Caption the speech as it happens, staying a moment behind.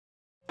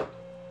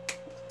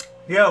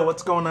Yo,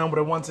 what's going on with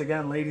it once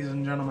again, ladies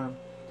and gentlemen,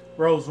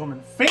 bros, women,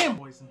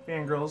 fanboys, and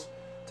fangirls,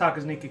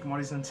 Taka's Nikki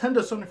Commodities, Nintendo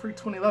Sony Freak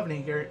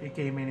 2011,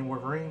 aka Manny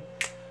Wolverine.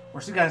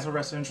 We're you guys for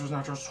wrestling interests,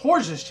 not just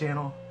towards this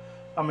channel.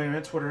 I mean,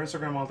 Twitter,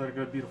 Instagram, all that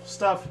good, beautiful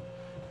stuff.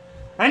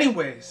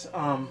 Anyways,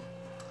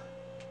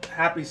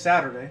 happy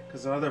Saturday,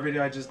 because the other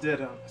video I just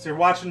did, so you're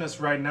watching this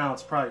right now,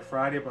 it's probably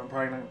Friday, but I'm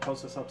probably not going to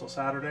post this up till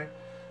Saturday.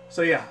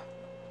 So yeah,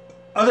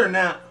 other than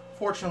that,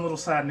 fortunate little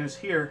sad news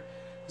here.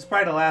 It's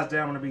probably the last day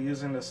I'm going to be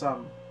using this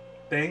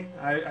thing.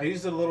 I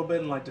used it a little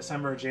bit in like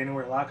December or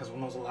January a lot because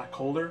when it was a lot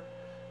colder.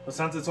 But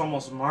since it's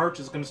almost March,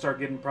 it's going to start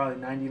getting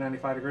probably 90,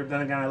 95 degrees.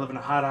 Then again, I live in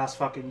a hot-ass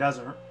fucking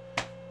desert.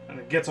 And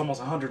it gets almost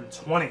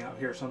 120 out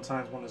here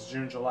sometimes when it's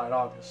June, July,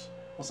 August.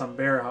 Unless I'm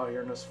bare out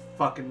here in this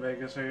fucking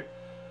Vegas here.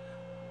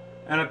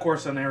 And of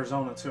course in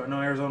Arizona too. I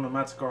know Arizona and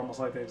Mexico are almost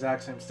like the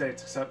exact same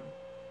states, except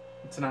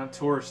it's not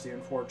touristy,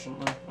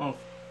 unfortunately. Well,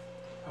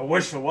 I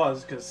wish it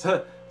was, because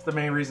it's the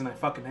main reason I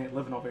fucking hate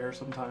living over here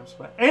sometimes.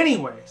 But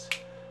anyways,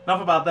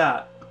 enough about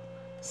that.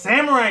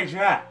 Samurai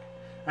Jack.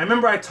 I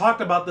remember I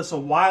talked about this a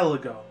while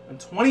ago, in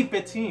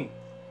 2015.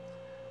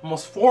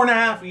 Almost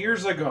 4.5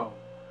 years ago.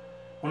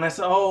 When I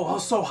said, oh, I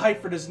was so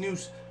hyped for this new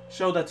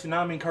show that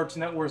Toonami and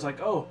Cartoon Network was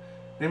like, oh,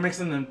 they're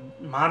mixing the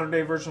modern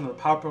day version of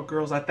the Powerpuff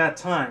Girls at that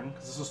time.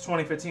 Because this was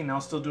 2015, and I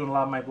was still doing a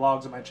lot of my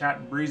vlogs and my Chat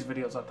and Breeze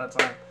videos at that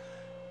time.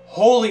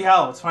 Holy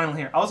hell, it's finally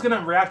here. I was going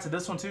to react to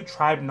this one too,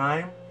 Tribe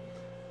 9.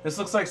 This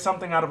looks like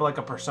something out of like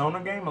a Persona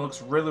game. It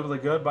looks really, really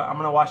good, but I'm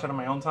going to watch it on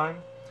my own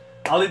time.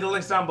 I'll leave the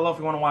links down below if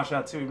you want to watch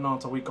that too, even though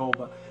it's a week old.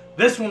 But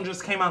this one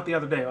just came out the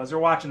other day. As you're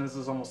watching this,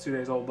 is almost 2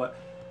 days old. But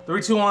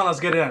 3, 2, 1, let's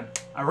get it in.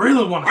 I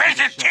really want to see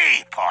this shit.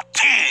 Rated T for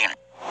teen.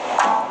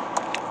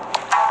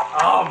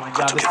 Oh my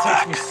god, this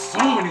takes me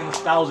so many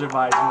nostalgia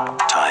vibes, man.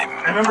 Time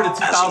I remember the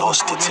has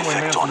lost 2014 its when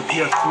they effect went on to the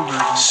me. PS2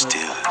 version.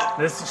 Still,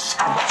 This is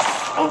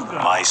so good.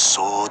 my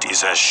sword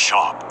is as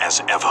sharp as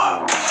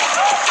ever.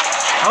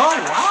 Oh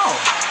wow!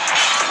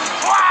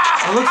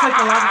 It looks like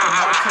a lot of the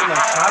Naruto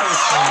like shadows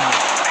from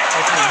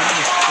like the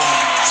movie from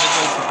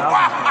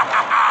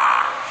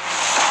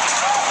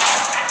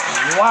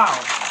Wow,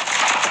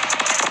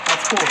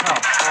 that's cool as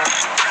hell.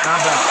 Not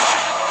bad.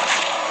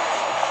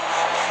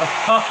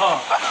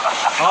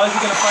 Oh, is he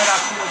gonna fight out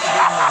Kuro to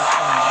get in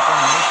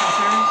the mission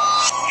series?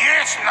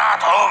 It's not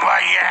over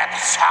yet,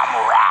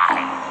 samurai.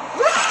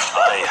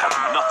 I have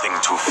nothing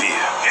to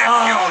fear.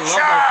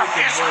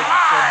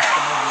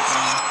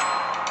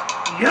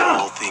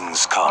 All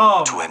things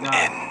come to an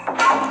end,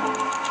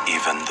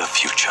 even the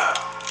future.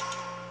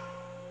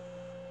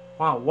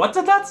 Wow, what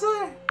did that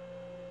say?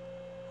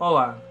 Hold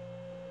on.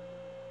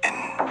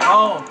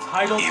 Oh,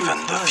 title to Even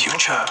the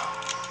future. Okay.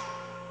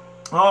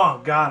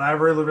 Oh god, I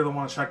really, really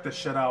want to check this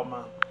shit out,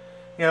 man.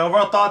 Yeah,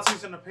 overall thoughts,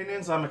 views, and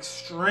opinions. I'm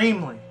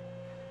extremely,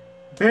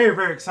 very,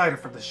 very excited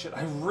for this shit.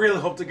 I really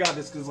hope to God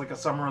this is like a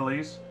summer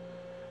release.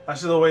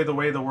 That's the way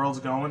the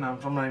world's going. I'm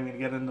not even gonna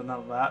get into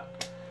none of that.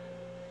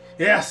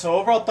 Yeah, so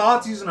overall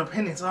thoughts, views, and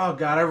opinions. Oh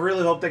god, I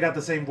really hope they got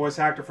the same voice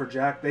actor for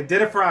Jack. They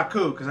did it for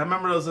Aku, because I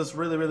remember there was this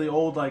really, really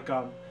old, like,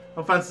 no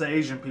offense to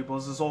Asian people,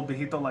 it's this old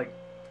Behito, like,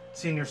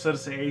 senior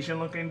citizen Asian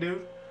looking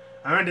dude.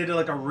 I remember they did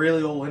like a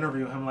really old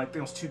interview with him, like I think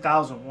it was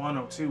 2001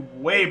 or 2,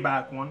 way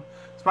back one.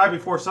 It's probably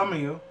before some of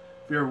you,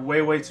 if you're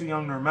way, way too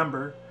young to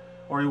remember,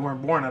 or you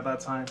weren't born at that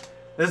time.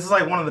 This is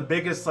like one of the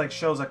biggest like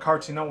shows that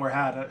Cartoon Network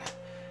had.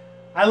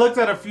 I looked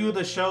at a few of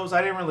the shows.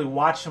 I didn't really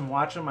watch them.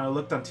 I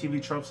looked on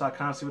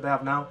TVTropes.com to see what they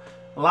have now.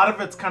 A lot of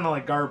it's kind of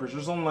like garbage.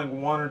 There's only like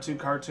 1 or 2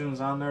 cartoons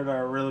on there that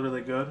are really,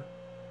 really good.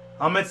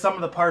 I'll admit some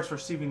of the parts for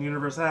Steven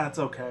Universe, it's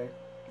okay.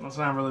 It's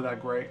not really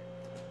that great.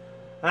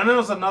 And there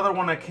was another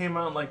one that came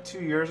out like 2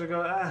 years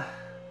ago.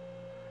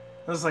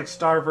 It was like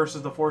Star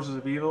versus the Forces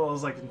of Evil. It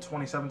was like in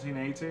 2017,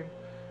 18. That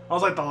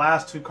was like the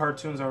last 2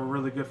 cartoons that were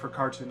really good for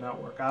Cartoon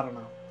Network. I don't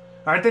know.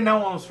 I think that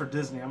one was for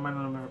Disney. I might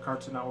not remember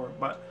Cartoon Network,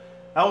 but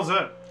that was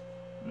it.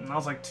 And that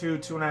was like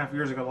 2.5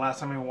 years ago. The last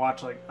time I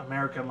watched like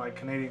American, like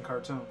Canadian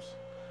cartoons.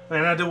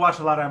 And I did watch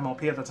a lot of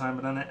MLP at the time,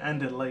 but then it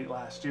ended late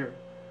last year,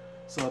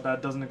 so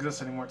that doesn't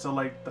exist anymore until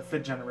like the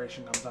 5th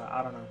generation comes out.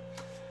 I don't know.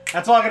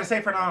 That's all I gotta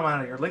say for now. I'm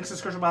out of here. Links in the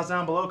description box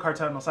down below.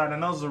 Cartel on the side. I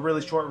know this is a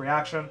really short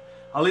reaction.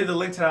 I'll leave the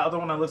link to that other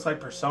one that looks like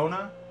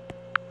Persona.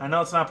 I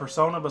know it's not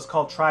Persona, but it's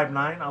called Tribe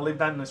 9. I'll leave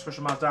that in the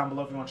description box down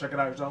below if you want to check it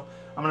out yourself.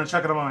 I'm gonna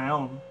check it out on my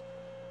own.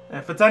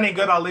 If it's any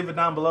good, I'll leave it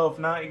down below. If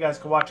not, you guys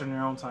can watch it on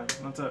your own time.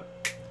 That's it.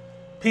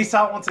 Peace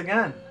out once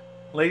again,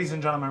 ladies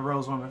and gentlemen,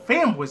 bros, women,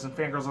 fanboys, and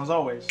fangirls. As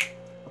always,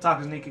 I'll talk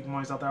to Nikki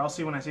Commodities out there. I'll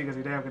see you when I see you guys.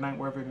 Good day, have a good night,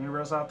 wherever you're new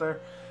out there.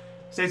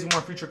 Stay tuned for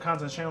more future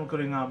content channel,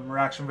 including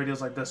reaction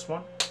videos like this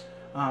one.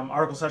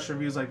 Article session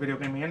reviews like video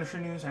gaming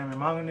industry news, anime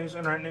manga news,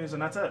 internet news,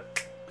 and that's it.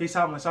 Peace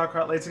out, my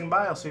sauerkraut. Ladies and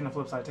bye. I'll see you on the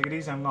flip side. Take it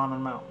easy. I'm gone.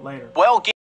 I'm out. Later. Well.